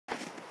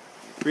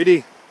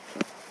Reedy.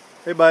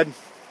 Hey, bud.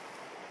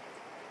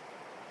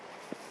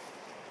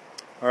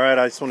 Alright,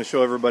 I just want to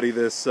show everybody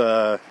this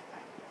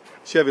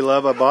Chevy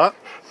Love I bought.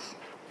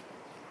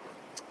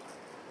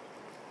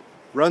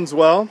 Runs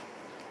well.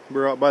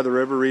 We're out by the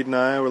river, Reed and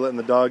I. We're letting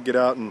the dog get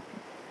out and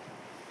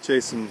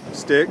chase some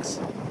sticks.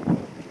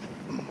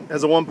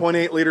 Has a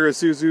 1.8 liter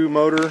Isuzu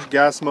motor,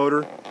 gas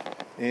motor,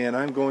 and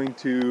I'm going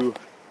to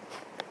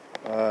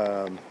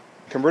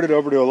convert it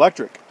over to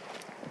electric.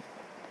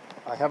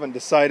 I haven't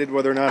decided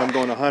whether or not I'm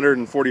going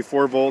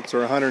 144 volts or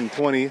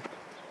 120.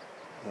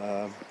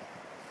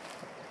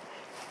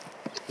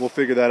 We'll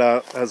figure that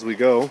out as we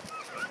go.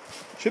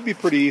 Should be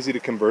pretty easy to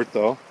convert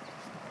though.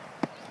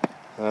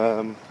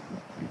 I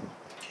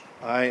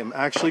am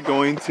actually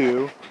going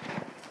to...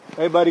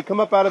 Hey buddy, come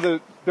up out of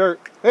the dirt.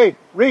 Hey,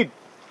 Reed!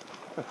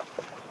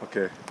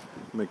 Okay,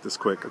 make this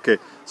quick. Okay,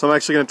 so I'm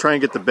actually going to try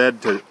and get the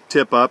bed to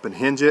tip up and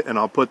hinge it, and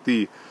I'll put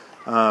the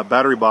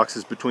battery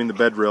boxes between the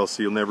bed rails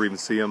so you'll never even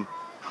see them.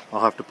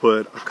 I'll have to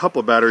put a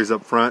couple of batteries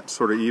up front,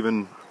 sort of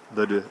even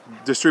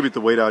distribute the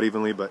weight out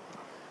evenly, but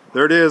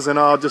there it is, and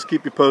I'll just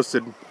keep you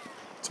posted.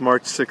 It's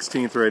March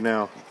 16th right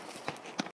now.